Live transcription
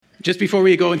Just before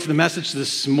we go into the message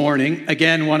this morning,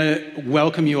 again, want to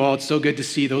welcome you all. It's so good to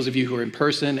see those of you who are in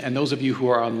person and those of you who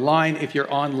are online. If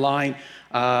you're online,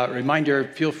 reminder,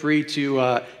 feel free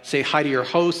to say hi to your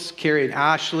hosts, Carrie and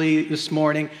Ashley, this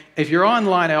morning. If you're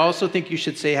online, I also think you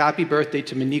should say happy birthday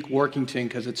to Monique Workington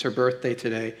because it's her birthday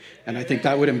today, and I think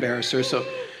that would embarrass her. So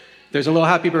there's a little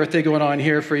happy birthday going on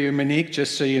here for you, Monique,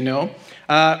 just so you know.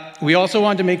 We also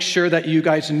wanted to make sure that you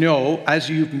guys know, as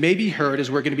you've maybe heard, as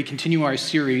we're going to be continuing our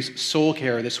series, Soul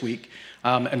Care, this week.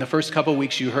 And the first couple of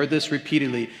weeks, you heard this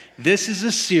repeatedly. This is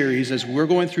a series, as we're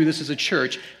going through this as a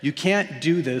church, you can't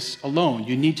do this alone.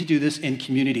 You need to do this in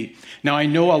community. Now, I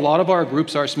know a lot of our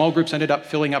groups, our small groups, ended up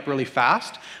filling up really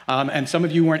fast. And some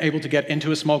of you weren't able to get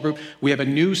into a small group. We have a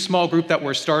new small group that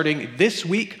we're starting this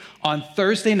week on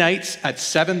Thursday nights at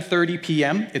 7:30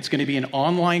 p.m. It's going to be an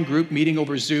online group meeting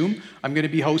over Zoom. I'm going to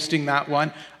be hosting that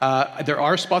one. There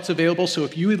are spots available, so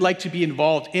if you would like to be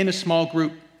involved in a small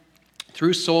group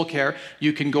through Soul Care,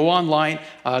 you can go online,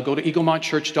 go to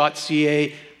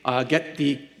eaglemontchurch.ca, get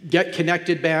the Get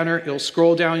Connected banner. It'll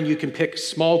scroll down and you can pick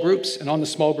small groups. And on the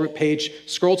small group page,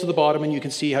 scroll to the bottom and you can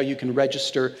see how you can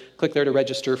register. Click there to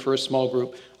register for a small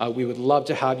group. We would love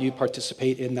to have you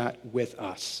participate in that with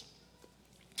us.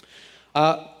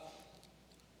 From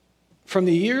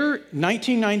the year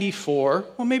 1994,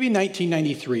 well, maybe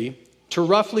 1993, to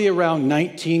roughly around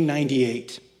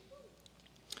 1998,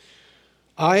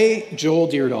 Joel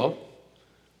Deardahl,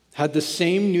 had the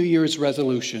same New Year's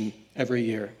resolution every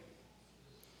year.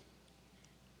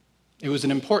 It was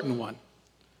an important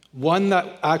one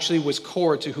that actually was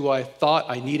core to who I thought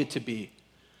I needed to be.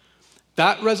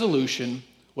 That resolution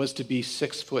was to be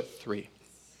 6'3".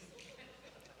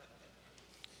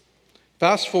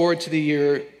 Fast forward to the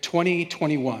year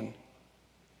 2021.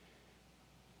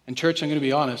 And church, I'm going to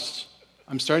be honest,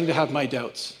 I'm starting to have my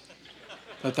doubts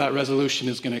that resolution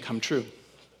is going to come true.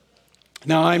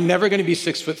 Now, I'm never going to be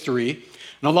 6'3", and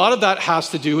a lot of that has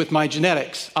to do with my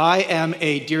genetics. I am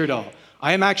a Deardahl.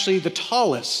 I am actually the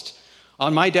tallest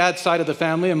on my dad's side of the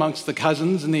family amongst the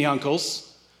cousins and the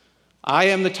uncles. I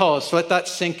am the tallest. Let that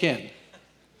sink in.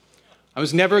 I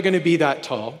was never going to be that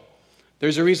tall.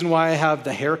 There's a reason why I have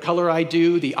the hair color I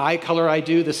do, the eye color I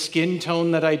do, the skin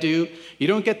tone that I do. You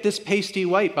don't get this pasty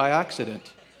white by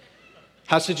accident.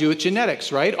 Has to do with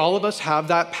genetics, right? All of us have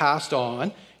that passed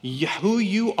on. Who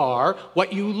you are,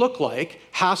 what you look like,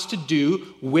 has to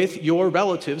do with your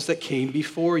relatives that came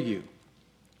before you.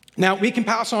 Now, we can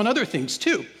pass on other things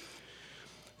too.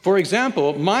 For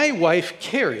example, my wife,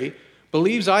 Carrie,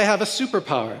 believes I have a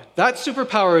superpower. That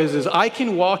superpower is I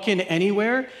can walk in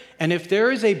anywhere, and if there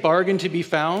is a bargain to be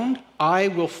found, I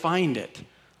will find it.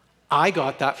 I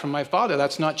got that from my father.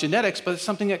 That's not genetics, but it's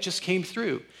something that just came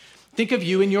through. Think of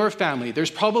you and your family.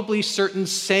 There's probably certain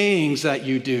sayings that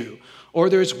you do, or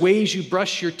there's ways you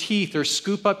brush your teeth or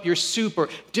scoop up your soup, or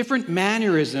different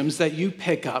mannerisms that you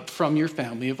pick up from your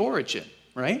family of origin,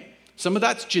 right? Some of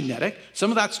that's genetic. Some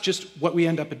of that's just what we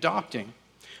end up adopting.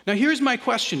 Now, here's my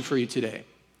question for you today.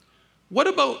 What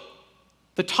about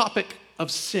the topic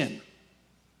of sin?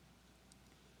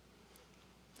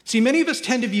 See, many of us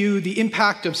tend to view the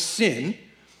impact of sin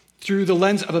through the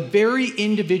lens of a very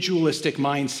individualistic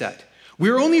mindset.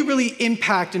 We're only really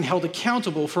impacted and held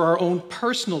accountable for our own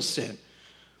personal sin.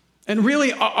 And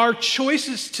really, our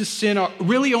choices to sin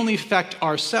really only affect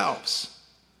ourselves.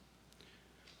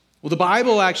 Well, the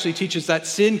Bible actually teaches that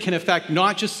sin can affect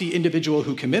not just the individual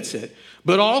who commits it,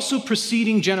 but also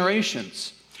preceding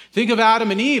generations. Think of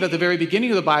Adam and Eve at the very beginning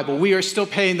of the Bible. We are still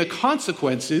paying the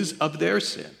consequences of their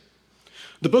sin.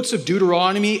 The books of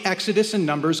Deuteronomy, Exodus, and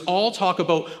Numbers all talk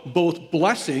about both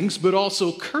blessings, but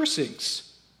also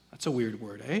cursings. That's a weird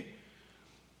word, eh?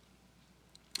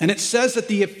 And it says that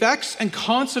the effects and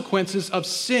consequences of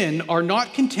sin are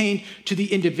not contained to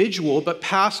the individual, but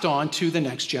passed on to the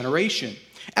next generation.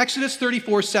 Exodus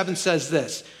 34:7 says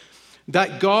this,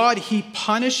 that God, he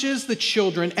punishes the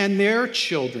children and their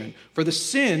children for the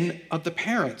sin of the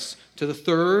parents to the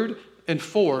third and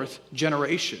fourth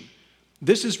generation.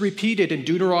 This is repeated in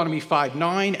Deuteronomy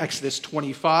 5:9, Exodus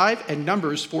 25, and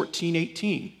Numbers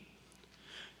 14:18.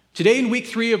 Today, in week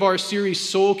 3 of our series,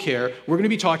 Soul Care, we're going to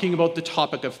be talking about the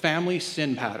topic of family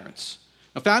sin patterns.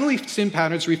 Now, family sin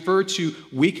patterns refer to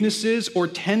weaknesses or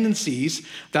tendencies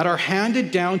that are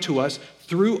handed down to us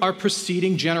through our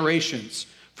preceding generations,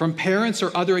 from parents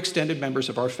or other extended members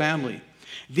of our family.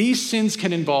 These sins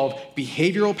can involve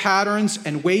behavioral patterns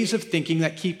and ways of thinking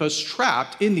that keep us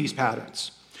trapped in these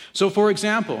patterns. So, for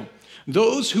example,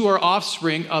 those who are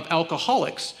offspring of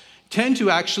alcoholics tend to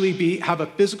actually have a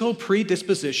physical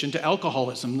predisposition to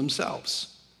alcoholism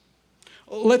themselves.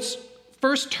 Let's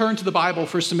first turn to the Bible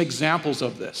for some examples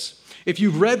of this. If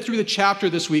you've read through the chapter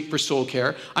this week for soul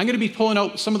care, I'm going to be pulling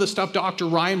out some of the stuff Dr.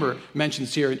 Reimer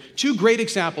mentions here. Two great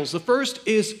examples. The first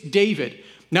is David.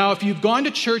 Now, if you've gone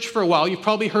to church for a while, you've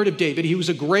probably heard of David. He was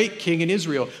a great king in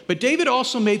Israel. But David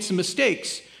also made some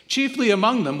mistakes. Chiefly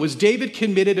among them was David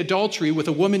committed adultery with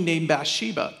a woman named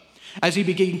Bathsheba. As he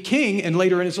became king and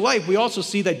later in his life, we also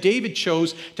see that David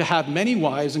chose to have many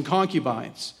wives and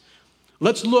concubines.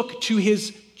 Let's look to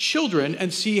his children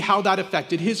and see how that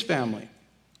affected his family.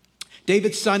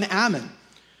 David's son Ammon,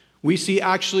 we see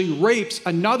actually rapes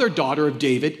another daughter of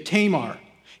David, Tamar.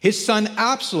 His son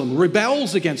Absalom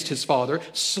rebels against his father,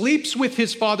 sleeps with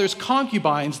his father's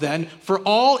concubines then for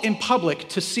all in public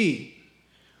to see.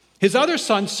 His other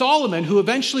son Solomon, who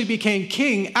eventually became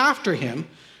king after him,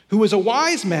 who was a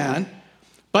wise man,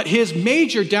 but his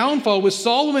major downfall was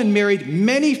Solomon married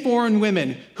many foreign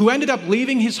women who ended up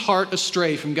leaving his heart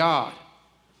astray from God.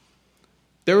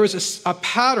 There was a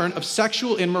pattern of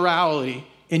sexual immorality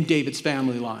in David's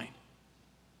family line.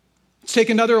 Let's take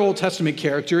another Old Testament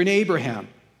character in Abraham.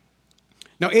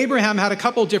 Now, Abraham had a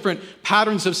couple different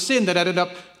patterns of sin that ended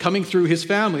up coming through his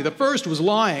family. The first was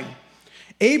lying.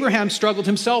 Abraham struggled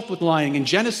himself with lying. In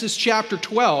Genesis chapter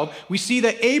 12, we see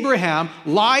that Abraham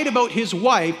lied about his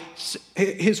wife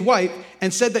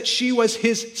and said that she was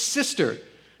his sister.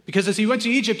 Because as he went to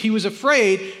Egypt, he was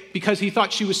afraid because he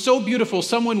thought she was so beautiful,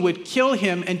 someone would kill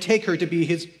him and take her to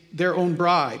be their own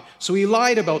bride. So he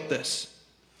lied about this.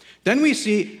 Then we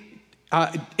see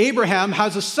Abraham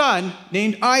has a son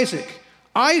named Isaac.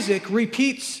 Isaac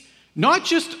repeats not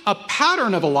just a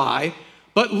pattern of a lie,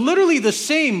 but literally the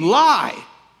same lie.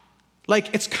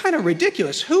 Like, it's kind of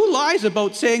ridiculous. Who lies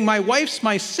about saying my wife's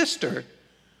my sister?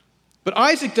 But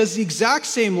Isaac does the exact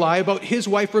same lie about his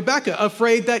wife Rebekah,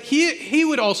 afraid that he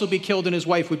would also be killed and his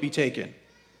wife would be taken.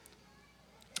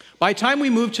 By the time we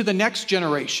move to the next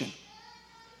generation,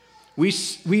 we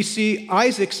see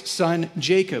Isaac's son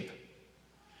Jacob.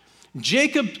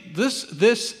 Jacob,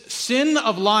 this sin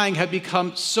of lying had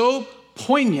become so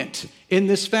poignant in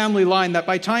this family line that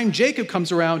by the time Jacob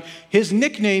comes around, his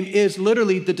nickname is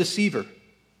literally the deceiver.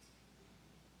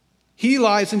 He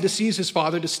lies and deceives his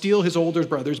father to steal his older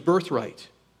brother's birthright.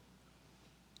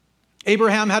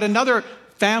 Abraham had another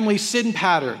family sin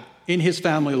pattern in his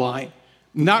family line,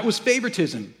 and that was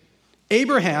favoritism.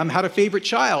 Abraham had a favorite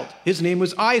child. His name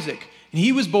was Isaac, and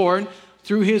he was born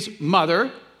through his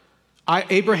mother,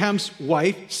 Abraham's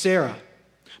wife, Sarah.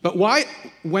 But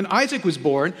when Isaac was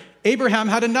born, Abraham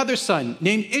had another son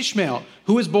named Ishmael,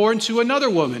 who was born to another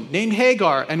woman named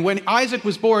Hagar. And when Isaac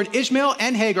was born, Ishmael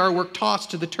and Hagar were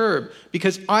tossed to the turb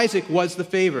because Isaac was the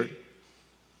favored.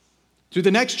 Through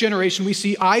the next generation, we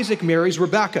see Isaac marries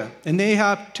Rebekah, and they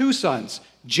have two sons,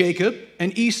 Jacob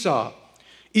and Esau.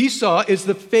 Esau is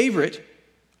the favorite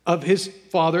of his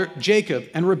father, Jacob,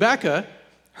 and Rebekah,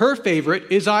 her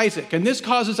favorite, is Isaac. And this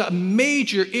causes a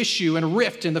major issue and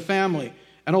rift in the family,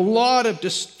 and a lot of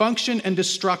dysfunction and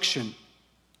destruction.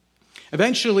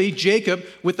 Eventually, Jacob,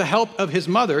 with the help of his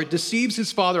mother, deceives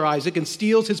his father Isaac and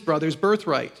steals his brother's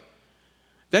birthright.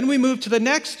 Then we move to the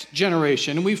next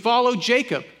generation, and we follow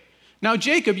Jacob. Now,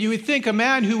 Jacob, you would think a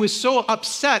man who was so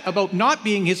upset about not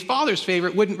being his father's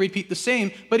favorite wouldn't repeat the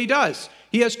same, but he does.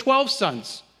 He has 12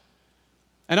 sons.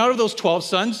 And out of those 12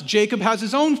 sons, Jacob has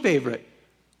his own favorite,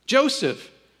 Joseph.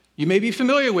 You may be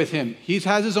familiar with him. He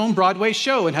has his own Broadway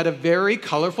show and had a very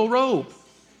colorful robe.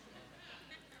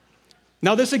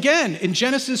 Now this again, in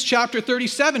Genesis chapter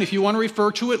 37, if you want to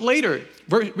refer to it later,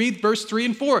 read verse 3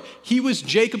 and 4. He was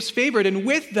Jacob's favorite, and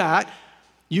with that,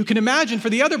 you can imagine for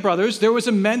the other brothers, there was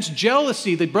immense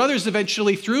jealousy. The brothers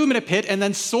eventually threw him in a pit and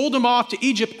then sold him off to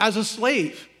Egypt as a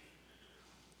slave.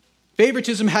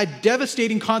 Favoritism had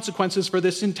devastating consequences for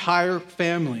this entire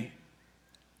family.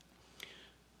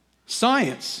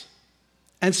 Science,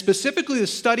 and specifically the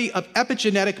study of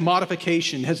epigenetic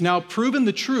modification, has now proven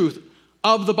the truth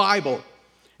of the Bible,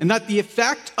 and that the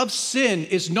effect of sin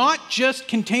is not just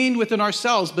contained within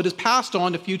ourselves, but is passed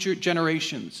on to future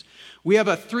generations. We have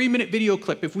a 3-minute video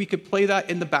clip, if we could play that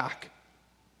in the back.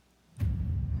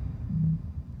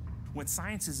 What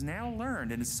science has now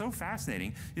learned, and it's so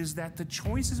fascinating, is that the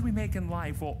choices we make in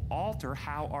life will alter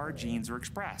how our genes are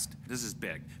expressed. This is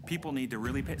big. People need to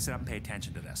really sit up and pay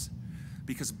attention to this,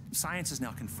 because science is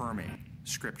now confirming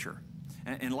Scripture.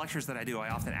 In lectures that I do, I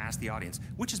often ask the audience,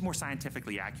 which is more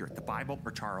scientifically accurate, the Bible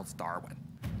or Charles Darwin?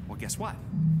 Well, guess what?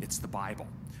 It's the Bible.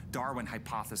 Darwin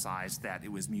hypothesized that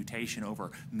it was mutation over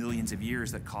millions of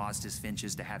years that caused his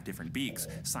finches to have different beaks.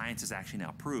 Science has actually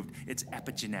now proved it's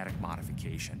epigenetic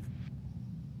modification.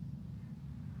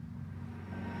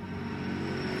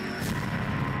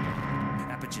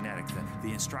 Epigenetic,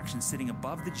 the instructions sitting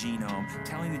above the genome,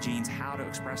 telling the genes how to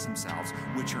express themselves,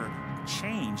 which are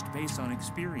changed based on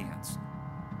experience.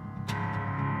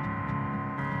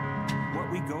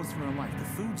 What we go through in life, the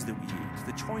foods that we eat,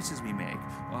 the choices we make,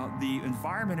 the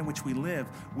environment in which we live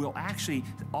will actually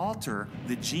alter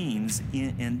the genes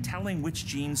in telling which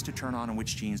genes to turn on and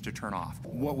which genes to turn off.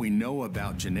 What we know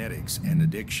about genetics and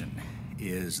addiction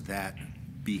is that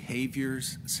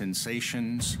behaviors,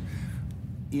 sensations,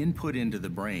 input into the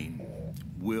brain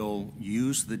will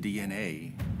use the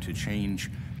DNA to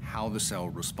change how the cell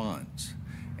responds.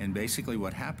 And basically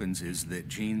what happens is that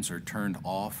genes are turned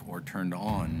off or turned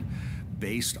on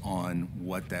based on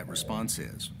what that response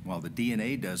is. While the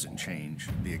DNA doesn't change,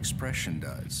 the expression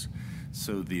does.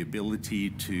 So the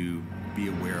ability to be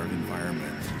aware of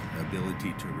environment, the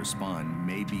ability to respond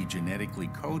may be genetically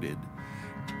coded,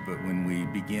 but when we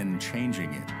begin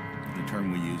changing it, the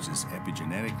term we use is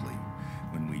epigenetically.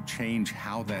 When we change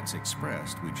how that's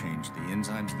expressed, we change the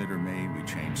enzymes that are made, we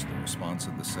change the response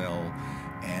of the cell,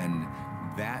 and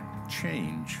that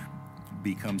change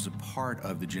becomes a part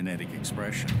of the genetic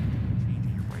expression.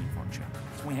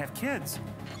 When we have kids,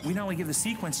 we not only give the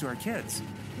sequence to our kids,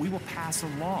 we will pass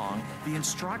along the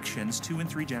instructions 2 and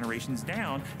 3 generations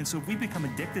down. And so if we become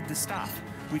addicted to stuff,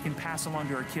 we can pass along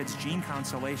to our kids gene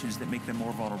constellations that make them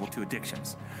more vulnerable to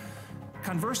addictions.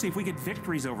 Conversely, if we get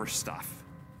victories over stuff,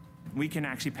 we can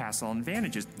actually pass on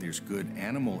advantages. There's good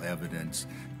animal evidence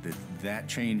that that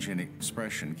change in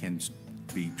expression can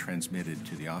be transmitted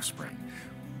to the offspring.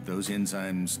 Those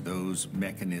enzymes, those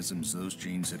mechanisms, those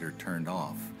genes that are turned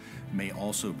off may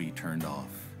also be turned off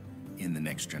in the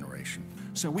next generation.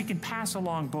 So we can pass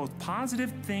along both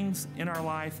positive things in our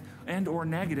life and or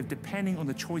negative depending on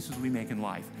the choices we make in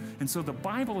life. And so the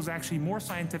Bible is actually more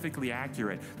scientifically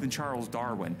accurate than Charles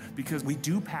Darwin because we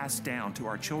do pass down to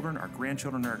our children, our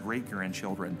grandchildren, our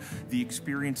great-grandchildren the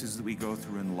experiences that we go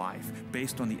through in life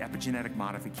based on the epigenetic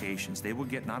modifications. They will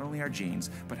get not only our genes,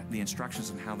 but the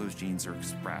instructions on how those genes are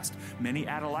expressed. Many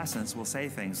adolescents will say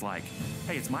things like,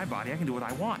 hey, it's my body, I can do what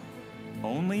I want.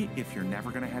 Only if you're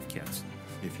never going to have kids.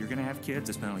 If you're going to have kids,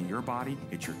 it's not only your body,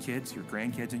 it's your kids, your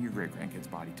grandkids, and your great-grandkids'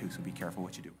 body too, so be careful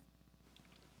what you do.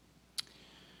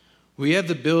 We have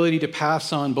the ability to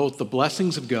pass on both the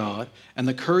blessings of God and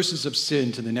the curses of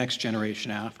sin to the next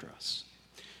generation after us.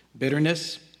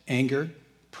 Bitterness, anger,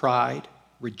 pride,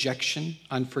 rejection,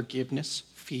 unforgiveness,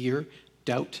 fear,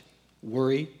 doubt,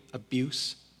 worry,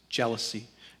 abuse, jealousy,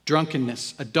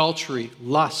 drunkenness, adultery,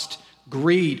 lust,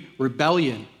 greed,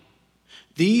 rebellion.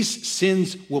 These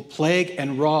sins will plague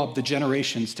and rob the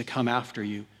generations to come after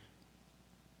you.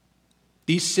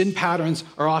 These sin patterns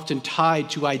are often tied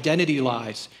to identity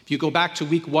lies. If you go back to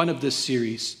week 1 of this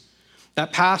series,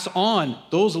 that pass on,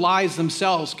 those lies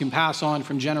themselves can pass on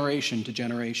from generation to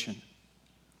generation.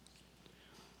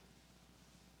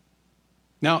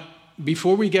 Now,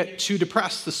 before we get too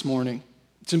depressed this morning,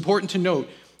 it's important to note,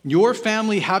 your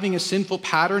family having a sinful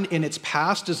pattern in its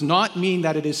past does not mean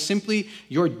that it is simply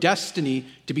your destiny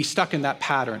to be stuck in that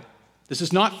pattern. This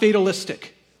is not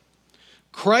fatalistic.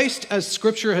 Christ, as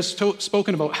Scripture has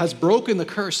spoken about, has broken the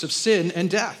curse of sin and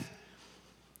death.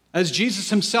 As Jesus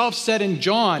himself said in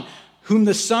John, whom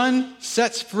the Son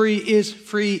sets free is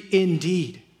free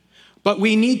indeed. But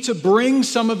we need to bring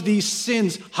some of these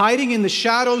sins hiding in the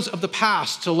shadows of the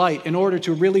past to light in order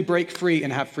to really break free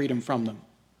and have freedom from them.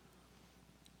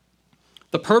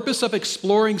 The purpose of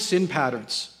exploring sin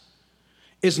patterns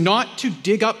is not to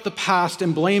dig up the past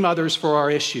and blame others for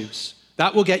our issues.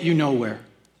 That will get you nowhere.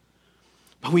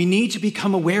 But we need to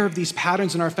become aware of these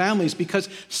patterns in our families because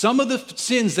some of the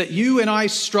sins that you and I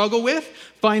struggle with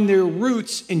find their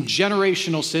roots in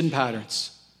generational sin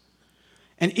patterns.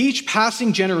 And each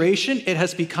passing generation, it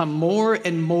has become more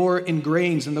and more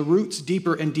ingrained and the roots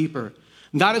deeper and deeper.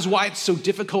 And that is why it's so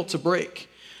difficult to break.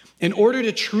 In order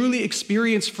to truly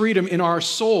experience freedom in our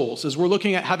souls, as we're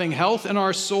looking at having health in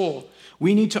our soul,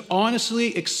 we need to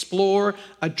honestly explore,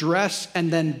 address,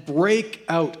 and then break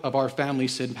out of our family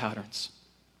sin patterns.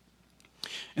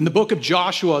 In the book of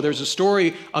Joshua, there's a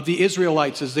story of the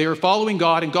Israelites as they are following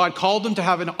God, and God called them to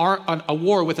have a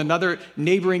war with another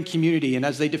neighboring community. And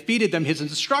as they defeated them, his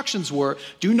instructions were,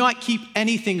 do not keep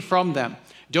anything from them.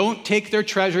 Don't take their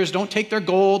treasures, don't take their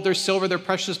gold, their silver, their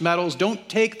precious metals, don't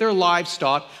take their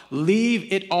livestock,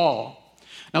 leave it all.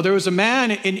 Now there was a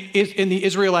man in the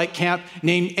Israelite camp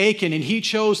named Achan, and he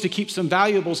chose to keep some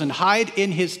valuables and hide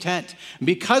in his tent. And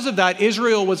because of that,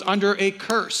 Israel was under a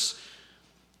curse.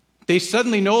 They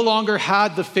suddenly no longer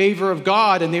had the favor of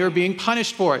God, and they were being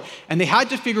punished for it. And they had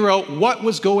to figure out what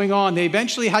was going on. They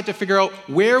eventually had to figure out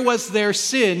where was their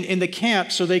sin in the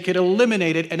camp so they could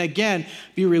eliminate it and again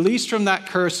be released from that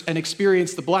curse and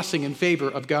experience the blessing and favor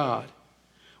of God.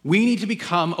 We need to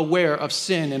become aware of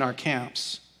sin in our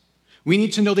camps. We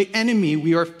need to know the enemy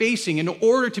we are facing in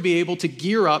order to be able to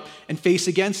gear up and face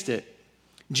against it.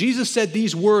 Jesus said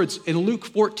these words in Luke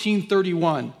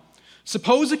 14:31.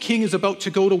 Suppose a king is about to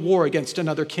go to war against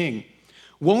another king.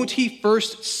 Won't he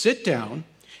first sit down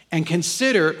and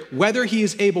consider whether he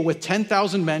is able with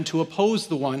 10,000 men to oppose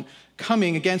the one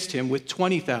coming against him with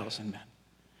 20,000 men?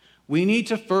 We need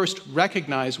to first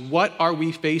recognize what are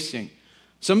we facing.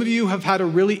 Some of you have had a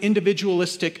really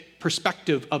individualistic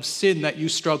perspective of sin that you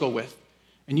struggle with.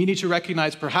 And you need to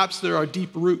recognize perhaps there are deep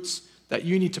roots that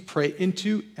you need to pray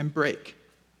into and break.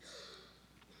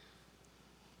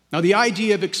 Now, the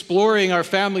idea of exploring our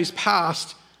family's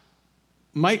past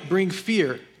might bring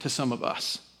fear to some of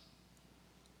us.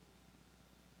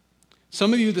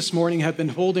 Some of you this morning have been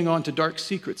holding on to dark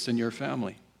secrets in your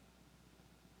family.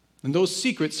 And those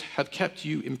secrets have kept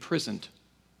you imprisoned.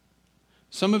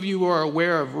 Some of you are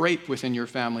aware of rape within your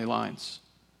family lines.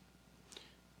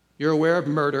 You're aware of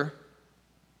murder.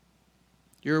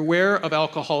 You're aware of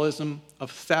alcoholism,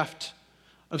 of theft,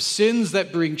 of sins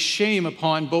that bring shame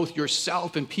upon both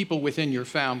yourself and people within your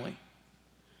family.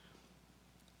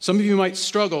 Some of you might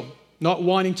struggle not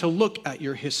wanting to look at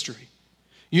your history.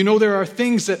 You know there are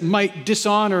things that might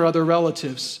dishonor other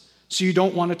relatives, so you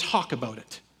don't want to talk about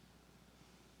it.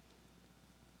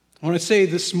 I want to say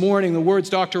this morning the words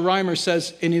Dr. Reimer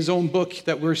says in his own book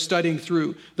that we're studying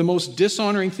through. The most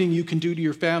dishonoring thing you can do to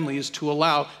your family is to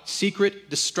allow secret,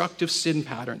 destructive sin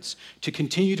patterns to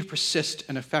continue to persist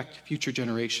and affect future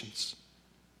generations.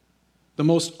 The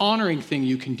most honoring thing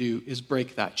you can do is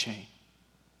break that chain.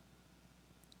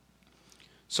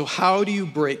 So how do you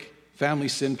break family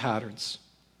sin patterns?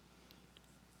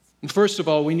 And first of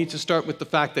all, we need to start with the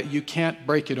fact that you can't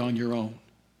break it on your own.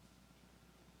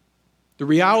 The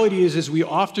reality is we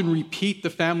often repeat the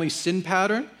family sin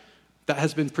pattern that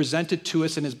has been presented to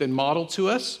us and has been modeled to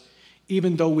us,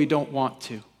 even though we don't want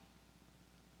to.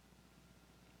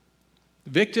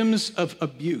 Victims of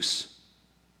abuse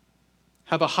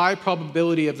have a high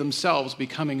probability of themselves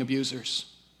becoming abusers.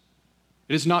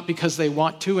 It is not because they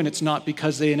want to, and it's not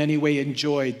because they in any way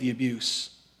enjoyed the abuse.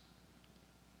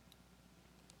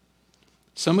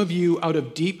 Some of you, out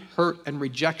of deep hurt and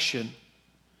rejection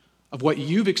of what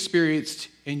you've experienced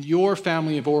in your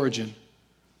family of origin,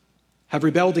 have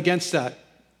rebelled against that.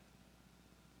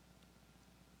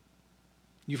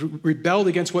 You've rebelled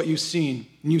against what you've seen.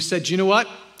 And you said, you know what?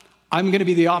 I'm going to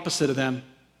be the opposite of them.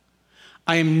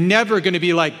 I am never going to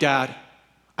be like Dad.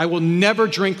 I will never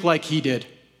drink like he did.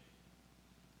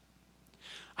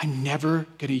 I'm never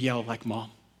going to yell like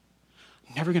Mom.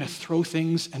 I'm never going to throw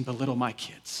things and belittle my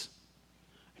kids.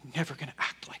 I'm never going to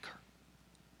act like her.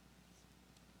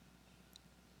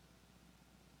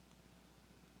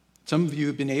 Some of you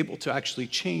have been able to actually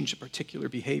change a particular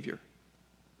behavior.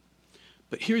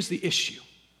 But here's the issue.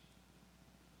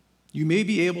 You may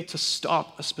be able to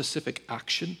stop a specific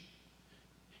action.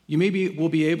 You will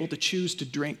be able to choose to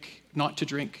drink, not to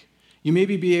drink. You may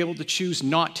be able to choose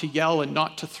not to yell and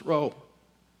not to throw.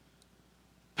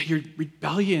 But your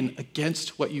rebellion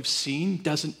against what you've seen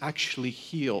doesn't actually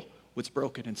heal what's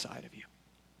broken inside of you.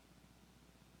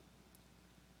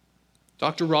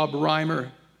 Dr. Rob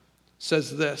Reimer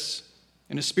says this: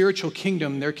 in a spiritual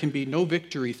kingdom, there can be no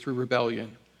victory through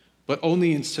rebellion, but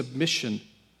only in submission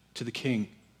to the king.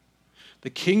 The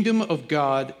kingdom of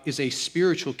God is a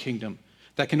spiritual kingdom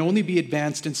that can only be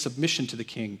advanced in submission to the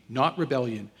king, not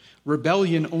rebellion.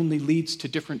 Rebellion only leads to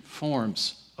different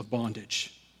forms of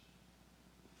bondage.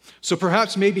 So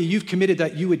perhaps maybe you've committed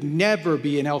that you would never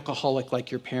be an alcoholic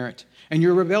like your parent, and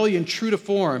your rebellion, true to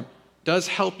form, does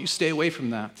help you stay away from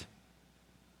that.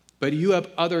 But you have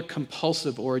other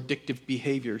compulsive or addictive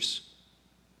behaviors,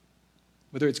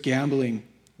 whether it's gambling,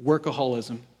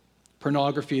 workaholism,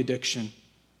 pornography addiction.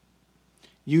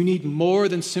 You need more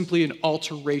than simply an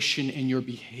alteration in your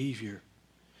behavior.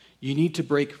 You need to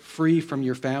break free from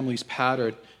your family's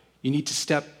pattern. You need to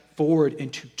step forward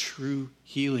into true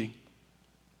healing.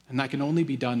 And that can only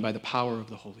be done by the power of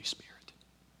the Holy Spirit.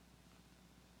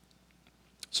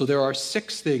 So there are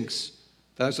 6 things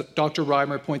that, as Dr.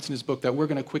 Reimer points in his book, that we're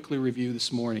going to quickly review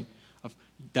this morning,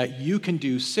 that you can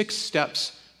do 6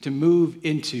 steps to move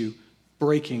into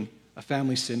breaking a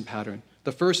family sin pattern.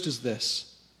 The first is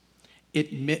this: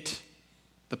 admit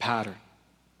the pattern.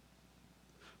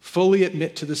 Fully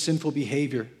admit to the sinful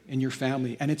behavior in your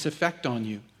family and its effect on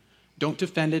you. Don't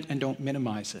defend it and don't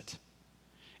minimize it.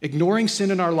 Ignoring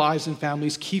sin in our lives and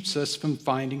families keeps us from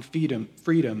finding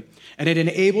freedom, and it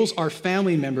enables our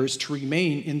family members to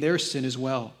remain in their sin as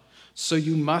well. So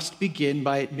you must begin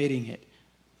by admitting it.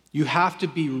 You have to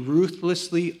be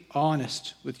ruthlessly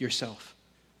honest with yourself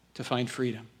to find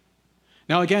freedom.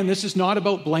 Now, again, this is not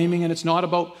about blaming, and it's not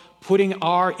about putting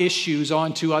our issues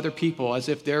onto other people as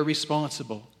if they're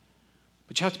responsible.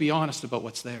 But you have to be honest about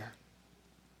what's there.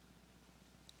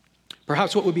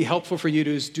 Perhaps what would be helpful for you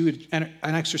to do an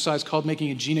exercise called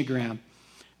making a genogram.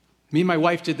 Me and my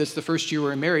wife did this the first year we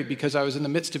were married because I was in the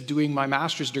midst of doing my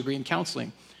master's degree in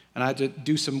counseling. And I had to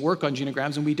do some work on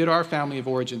genograms, and we did our family of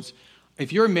origins.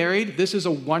 If you're married, this is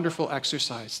a wonderful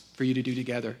exercise for you to do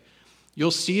together.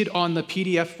 You'll see it on the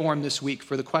PDF form this week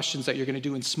for the questions that you're going to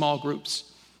do in small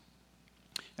groups.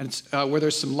 And it's, where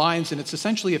there's some lines, and it's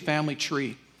essentially a family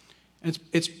tree. And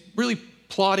it's really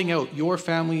plotting out your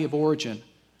family of origin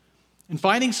and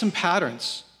finding some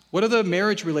patterns. What are the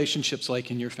marriage relationships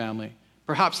like in your family?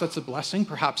 Perhaps that's a blessing,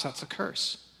 perhaps that's a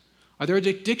curse. Are there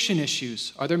addiction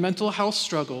issues? Are there mental health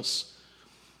struggles?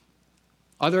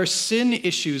 Are there sin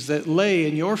issues that lay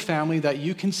in your family that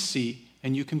you can see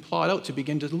and you can plot out to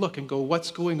begin to look and go,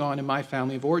 what's going on in my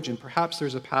family of origin? Perhaps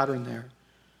there's a pattern there.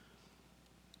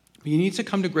 But you need to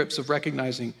come to grips of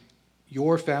recognizing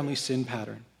your family sin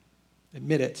pattern.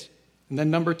 Admit it. And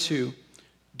then number 2,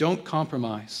 don't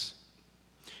compromise.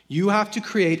 You have to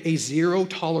create a zero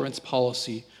tolerance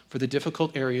policy for the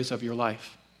difficult areas of your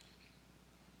life.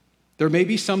 There may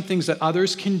be some things that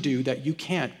others can do that you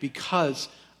can't because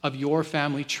of your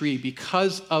family tree,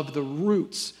 because of the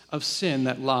roots of sin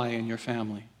that lie in your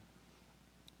family.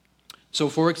 So,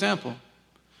 for example,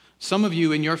 some of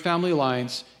you in your family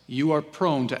lines, you are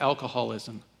prone to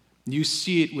alcoholism. You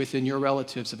see it within your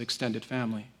relatives of extended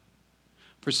family.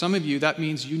 For some of you, that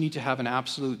means you need to have an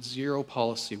absolute zero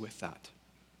policy with that.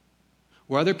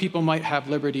 Where other people might have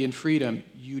liberty and freedom,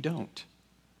 you don't.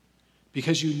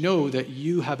 Because you know that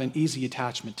you have an easy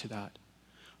attachment to that.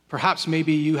 Perhaps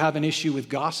maybe you have an issue with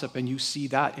gossip and you see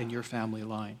that in your family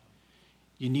line.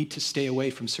 You need to stay away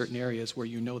from certain areas where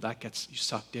you know that gets you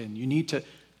sucked in. You need to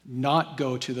not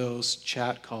go to those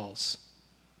chat calls.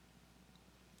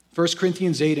 1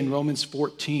 Corinthians 8 and Romans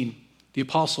 14, the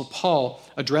Apostle Paul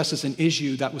addresses an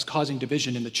issue that was causing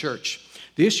division in the church.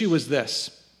 The issue was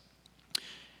this.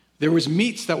 There was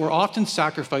meats that were often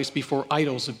sacrificed before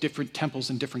idols of different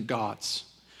temples and different gods.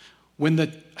 When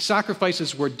the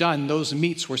sacrifices were done, those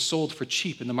meats were sold for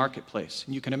cheap in the marketplace.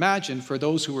 And you can imagine for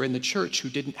those who were in the church who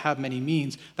didn't have many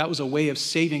means, that was a way of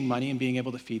saving money and being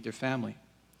able to feed their family.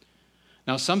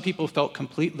 Now, some people felt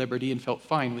complete liberty and felt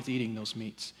fine with eating those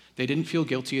meats. They didn't feel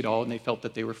guilty at all, and they felt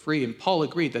that they were free. And Paul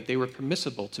agreed that they were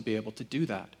permissible to be able to do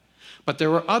that. But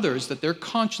there were others that their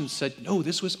conscience said, no,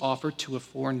 this was offered to a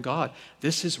foreign god.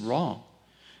 This is wrong.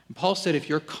 And Paul said, if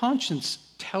your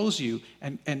conscience tells you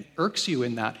and irks you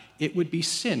in that, it would be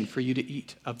sin for you to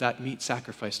eat of that meat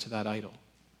sacrificed to that idol.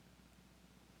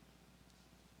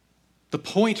 The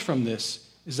point from this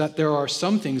is that there are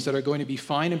some things that are going to be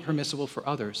fine and permissible for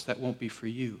others that won't be for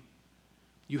you.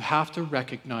 You have to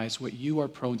recognize what you are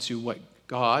prone to, what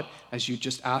God, as you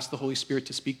just ask the Holy Spirit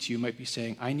to speak to you, might be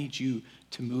saying, I need you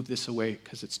to move this away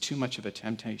because it's too much of a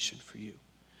temptation for you.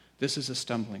 This is a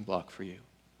stumbling block for you.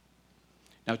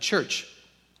 Now, church,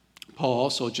 Paul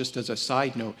also, just as a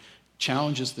side note,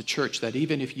 challenges the church that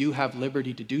even if you have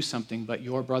liberty to do something, but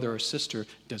your brother or sister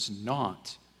does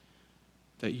not,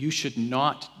 that you should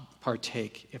not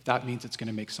partake if that means it's going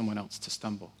to make someone else to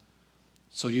stumble.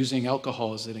 So using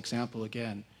alcohol as an example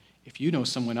again, if you know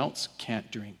someone else can't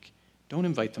drink, don't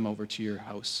invite them over to your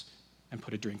house and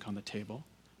put a drink on the table.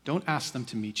 Don't ask them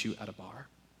to meet you at a bar.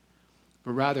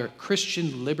 But rather,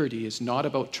 Christian liberty is not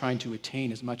about trying to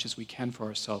attain as much as we can for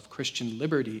ourselves. Christian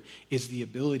liberty is the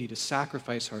ability to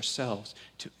sacrifice ourselves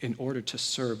in order to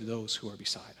serve those who are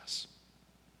beside us.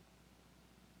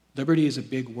 Liberty is a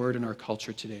big word in our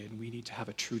culture today, and we need to have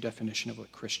a true definition of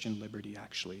what Christian liberty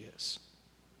actually is.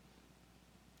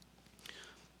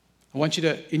 I want you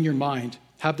to, in your mind,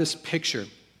 have this picture.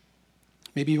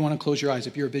 Maybe you want to close your eyes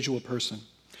if you're a visual person.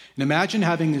 And imagine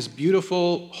having this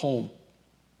beautiful home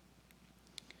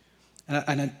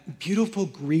and a beautiful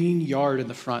green yard in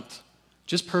the front,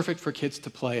 just perfect for kids to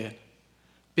play in.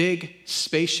 Big,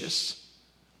 spacious.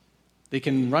 They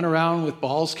can run around with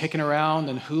balls kicking around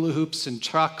and hula hoops and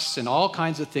trucks and all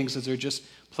kinds of things as they're just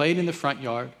playing in the front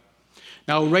yard.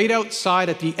 Now, right outside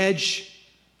at the edge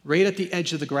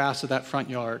of the grass of that front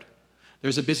yard,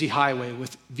 there's a busy highway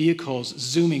with vehicles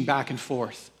zooming back and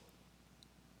forth.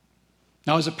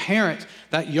 Now, as a parent,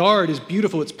 that yard is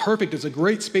beautiful. It's perfect. It's a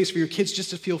great space for your kids just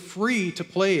to feel free to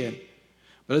play in.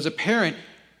 But as a parent,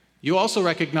 You also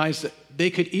recognize that they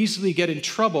could easily get in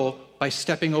trouble by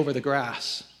stepping over the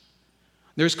grass.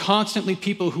 There's constantly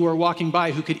people who are walking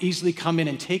by who could easily come in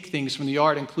and take things from the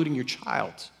yard, including your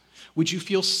child. Would you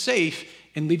feel safe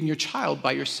in leaving your child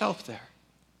by yourself there?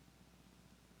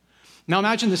 Now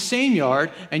imagine the same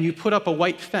yard and you put up a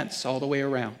white fence all the way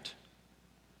around.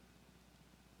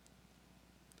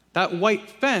 That white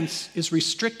fence is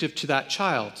restrictive to that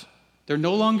child. They're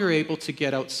no longer able to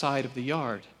get outside of the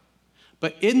yard.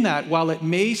 But in that, while it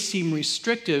may seem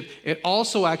restrictive, it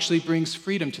also actually brings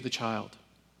freedom to the child.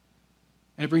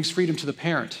 And it brings freedom to the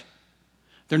parent.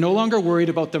 They're no longer worried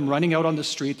about them running out on the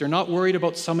street. They're not worried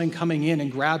about someone coming in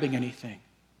and grabbing anything.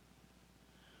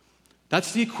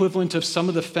 That's the equivalent of some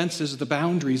of the fences, the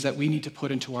boundaries that we need to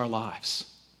put into our lives.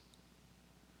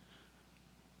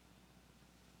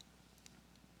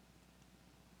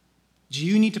 Do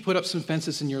you need to put up some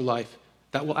fences in your life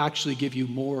that will actually give you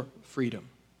more freedom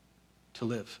to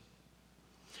live?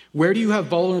 Where do you have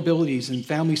vulnerabilities and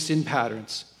family sin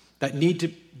patterns that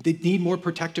need more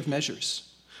protective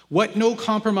measures? What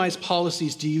no-compromise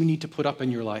policies do you need to put up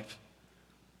in your life?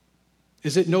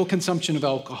 Is it no consumption of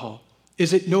alcohol?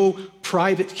 Is it no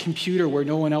private computer where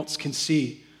no one else can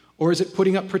see? Or is it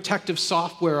putting up protective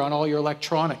software on all your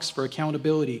electronics for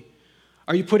accountability?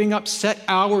 Are you putting up set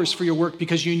hours for your work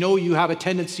because you know you have a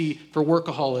tendency for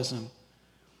workaholism?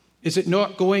 Is it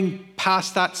not going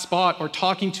past that spot or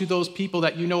talking to those people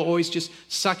that you know always just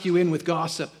suck you in with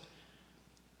gossip?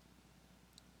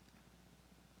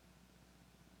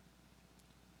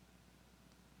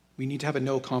 We need to have a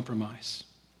no compromise.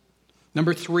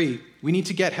 Number 3, we need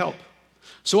to get help.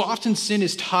 So often sin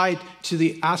is tied to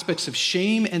the aspects of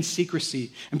shame and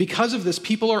secrecy. And because of this,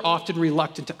 people are often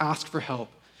reluctant to ask for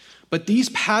help. But these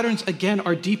patterns, again,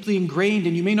 are deeply ingrained,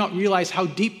 and you may not realize how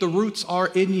deep the roots are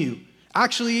in you,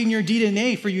 actually in your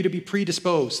DNA, for you to be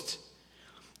predisposed.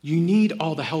 You need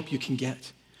all the help you can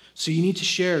get. So you need to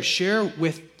share. Share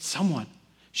with someone.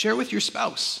 Share with your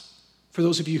spouse, for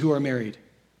those of you who are married.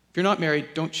 If you're not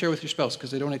married, don't share with your spouse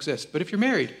because they don't exist. But if you're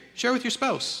married, share with your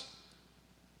spouse.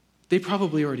 They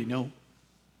probably already know.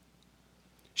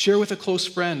 Share with a close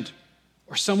friend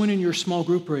or someone in your small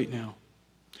group right now.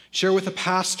 Share with a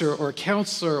pastor or a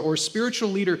counselor or a spiritual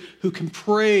leader who can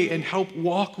pray and help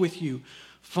walk with you.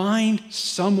 Find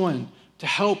someone to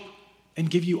help and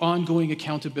give you ongoing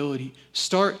accountability.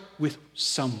 Start with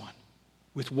someone,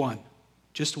 with one,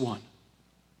 just one.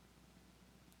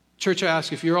 Church, I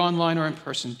ask, if you're online or in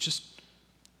person, just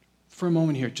for a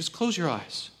moment here, just close your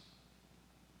eyes.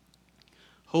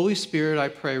 Holy Spirit, I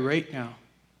pray right now,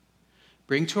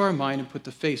 bring to our mind and put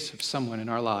the face of someone in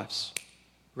our lives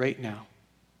right now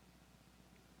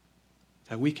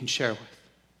that we can share with.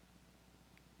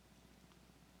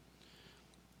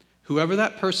 Whoever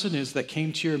that person is that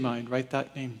came to your mind, write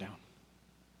that name down.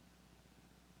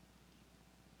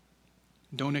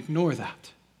 Don't ignore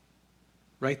that.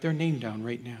 Write their name down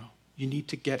right now. You need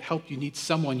to get help. You need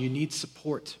someone. You need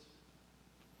support.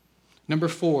 Number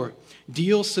 4,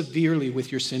 deal severely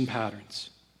with your sin patterns.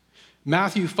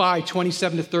 Matthew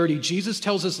 5:27-30, Jesus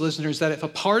tells his listeners that if a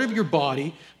part of your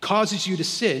body causes you to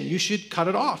sin, you should cut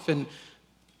it off. And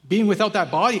being without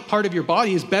that part of your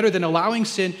body is better than allowing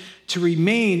sin to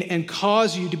remain and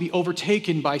cause you to be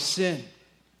overtaken by sin.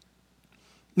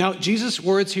 Now, Jesus'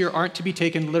 words here aren't to be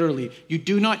taken literally. You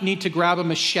do not need to grab a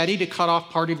machete to cut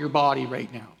off part of your body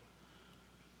right now.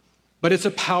 But it's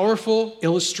a powerful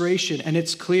illustration, and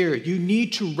it's clear. You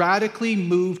need to radically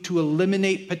move to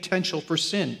eliminate potential for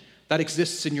sin that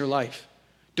exists in your life.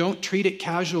 Don't treat it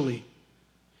casually.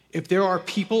 If there are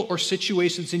people or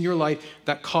situations in your life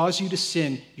that cause you to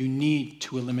sin, you need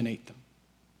to eliminate them.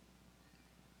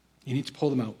 You need to pull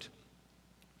them out.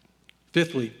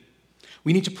 5thly,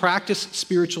 we need to practice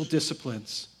spiritual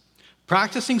disciplines.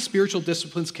 Practicing spiritual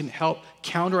disciplines can help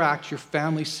counteract your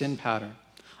family sin pattern.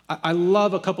 I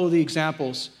love a couple of the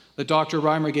examples that Dr.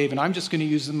 Reimer gave, and I'm just going to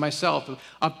use them myself,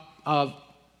 of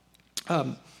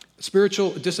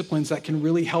spiritual disciplines that can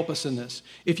really help us in this.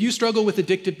 If you struggle with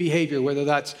addictive behavior, whether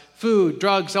that's food,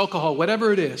 drugs, alcohol,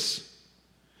 whatever it is,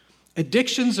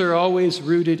 addictions are always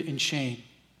rooted in shame.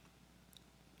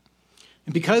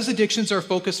 And because addictions are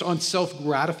focused on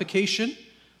self-gratification,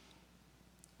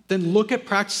 then look at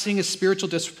practicing a spiritual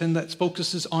discipline that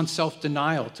focuses on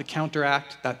self-denial to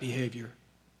counteract that behavior.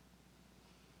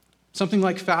 Something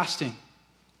like fasting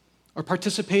or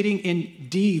participating in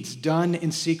deeds done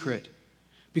in secret,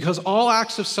 because all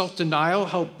acts of self-denial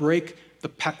help break the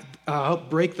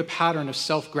pattern of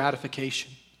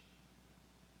self-gratification.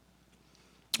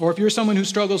 Or if you're someone who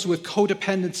struggles with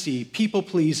codependency,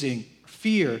 people-pleasing,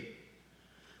 fear,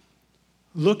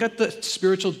 look at the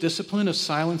spiritual discipline of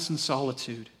silence and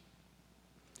solitude.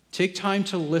 Take time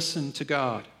to listen to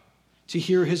God, to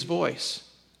hear his voice,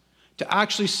 to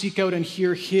actually seek out and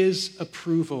hear his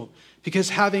approval. Because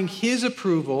having his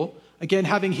approval, again,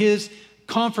 having his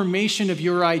confirmation of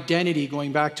your identity,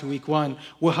 going back to week 1,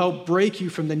 will help break you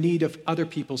from the need of other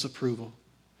people's approval.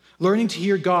 Learning to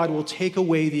hear God will take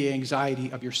away the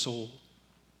anxiety of your soul.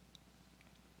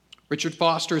 Richard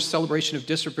Foster's Celebration of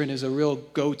Discipline is a real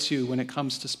go-to when it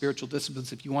comes to spiritual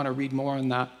disciplines, if you want to read more on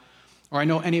that. Or I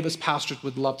know any of us pastors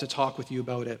would love to talk with you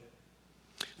about it.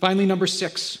 Finally, number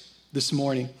 6 this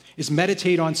morning is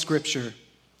meditate on Scripture.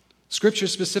 Scripture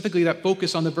specifically that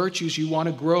focus on the virtues you want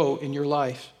to grow in your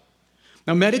life.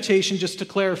 Now, meditation, just to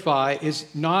clarify, is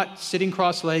not sitting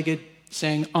cross-legged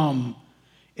saying,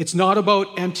 It's not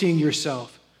about emptying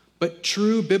yourself, but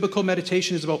true biblical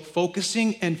meditation is about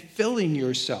focusing and filling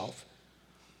yourself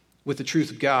with the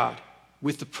truth of God,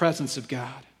 with the presence of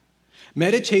God.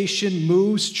 Meditation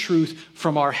moves truth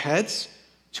from our heads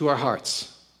to our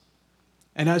hearts.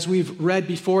 And as we've read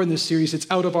before in this series, it's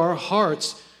out of our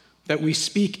hearts that we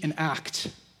speak and act.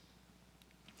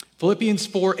 Philippians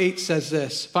 4:8 says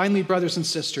this, "Finally, brothers and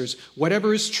sisters,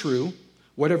 whatever is true,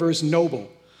 whatever is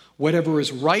noble, whatever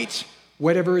is right,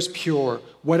 whatever is pure,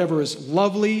 whatever is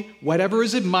lovely, whatever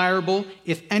is admirable,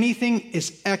 if anything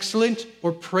is excellent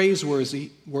or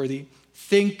praiseworthy,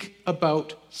 think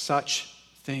about such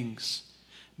things."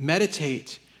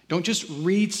 Meditate. Don't just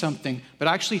read something, but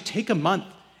actually take a month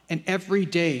and every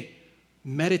day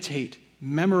meditate,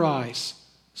 memorize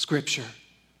Scripture.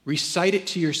 Recite it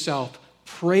to yourself.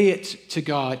 Pray it to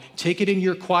God. Take it in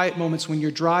your quiet moments when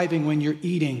you're driving, when you're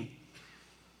eating.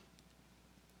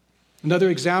 Another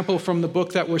example from the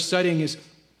book that we're studying is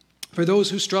for those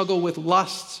who struggle with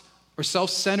lust or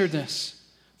self-centeredness.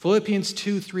 Philippians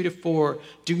 2:3-4,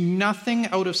 "Do nothing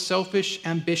out of selfish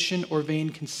ambition or vain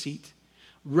conceit.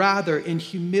 Rather, in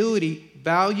humility,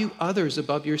 value others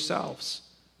above yourselves,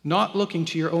 not looking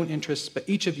to your own interests, but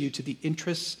each of you to the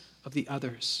interests of the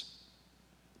others."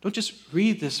 Don't just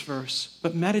read this verse,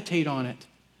 but meditate on it.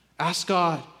 Ask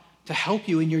God to help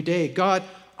you in your day. God,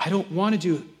 I don't want to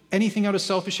do anything out of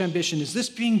selfish ambition. Is this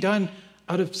being done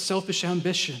out of selfish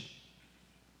ambition?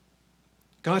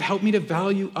 God, help me to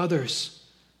value others.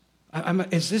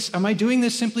 Am I doing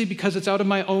this simply because it's out of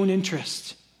my own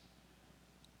interest?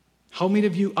 Help me to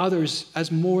view others as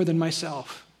more than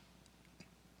myself.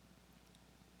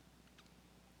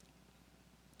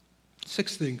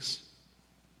 6 things.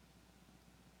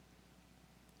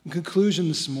 In conclusion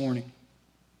this morning,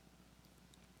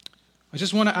 I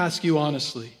just want to ask you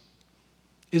honestly,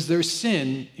 is there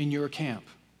sin in your camp?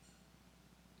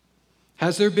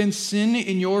 Has there been sin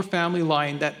in your family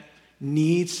line that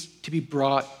needs to be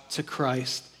brought to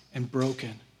Christ and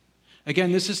broken?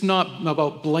 Again, this is not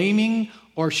about blaming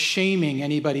or shaming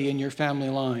anybody in your family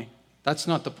line. That's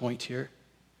not the point here.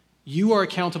 You are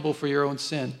accountable for your own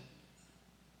sin.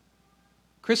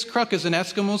 Chris Kruk is an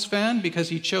Eskimos fan because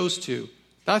he chose to.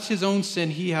 That's his own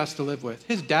sin he has to live with.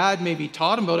 His dad maybe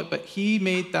taught him about it, but he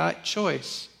made that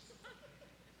choice.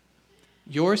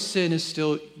 Your sin is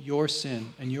still your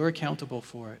sin, and you're accountable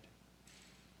for it.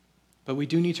 But we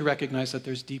do need to recognize that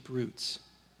there's deep roots,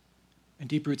 and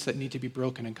deep roots that need to be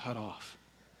broken and cut off.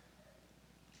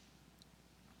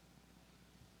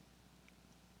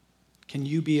 Can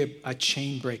you be a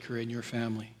chain breaker in your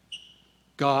family?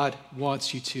 God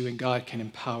wants you to, and God can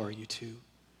empower you to.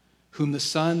 Whom the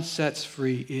Son sets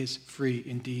free is free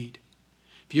indeed.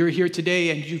 If you're here today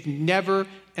and you've never,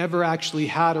 ever actually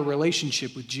had a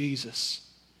relationship with Jesus,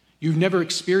 you've never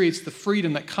experienced the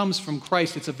freedom that comes from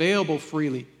Christ, it's available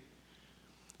freely.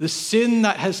 The sin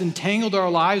that has entangled our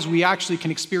lives, we actually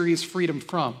can experience freedom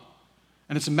from.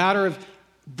 And it's a matter of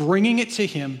bringing it to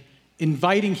Him,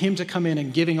 inviting Him to come in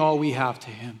and giving all we have to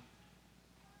Him.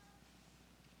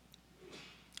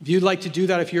 If you'd like to do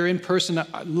that, if you're in person,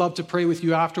 I'd love to pray with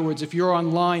you afterwards. If you're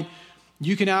online,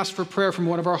 you can ask for prayer from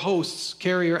one of our hosts,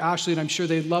 Carrie or Ashley, and I'm sure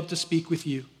they'd love to speak with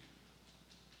you.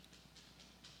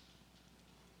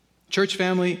 Church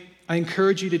family, I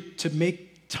encourage you to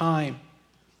make time.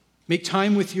 Make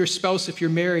time with your spouse if you're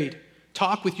married.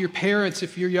 Talk with your parents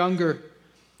if you're younger.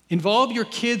 Involve your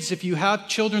kids if you have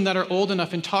children that are old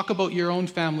enough, and talk about your own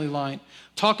family line.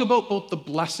 Talk about both the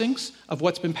blessings of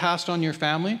what's been passed on your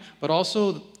family, but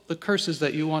also the curses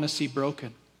that you want to see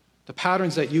broken, the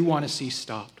patterns that you want to see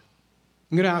stopped.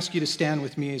 I'm going to ask you to stand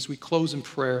with me as we close in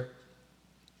prayer.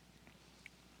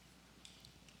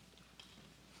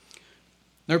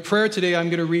 In our prayer today, I'm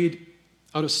going to read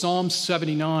out of Psalm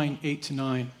 79,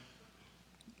 8-9.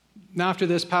 And after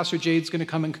this, Pastor Jade's going to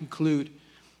come and conclude.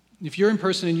 If you're in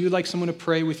person and you'd like someone to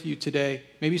pray with you today,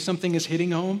 maybe something is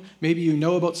hitting home, maybe you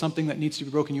know about something that needs to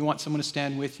be broken, you want someone to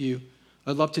stand with you,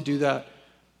 I'd love to do that.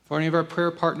 For any of our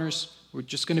prayer partners, we're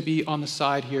just going to be on the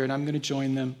side here, and I'm going to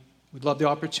join them. We'd love the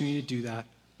opportunity to do that.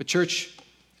 But church,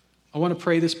 I want to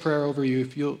pray this prayer over you.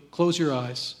 If you'll close your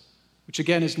eyes, which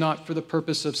again is not for the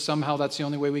purpose of somehow that's the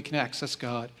only way we can access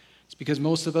God. It's because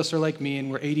most of us are like me and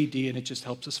we're ADD and it just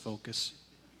helps us focus.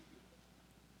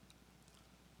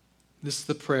 This is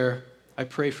the prayer I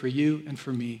pray for you and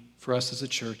for me, for us as a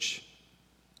church.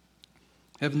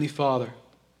 Heavenly Father,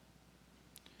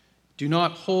 do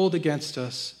not hold against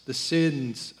us the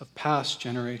sins of past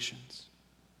generations.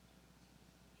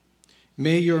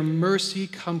 May your mercy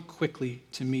come quickly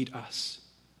to meet us,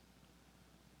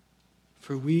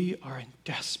 for we are in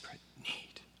desperate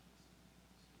need.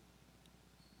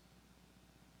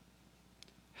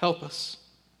 Help us,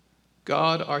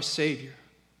 God our Savior,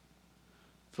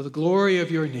 for the glory of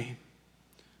your name.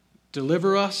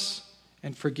 Deliver us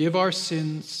and forgive our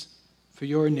sins for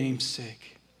your name's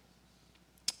sake.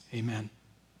 Amen.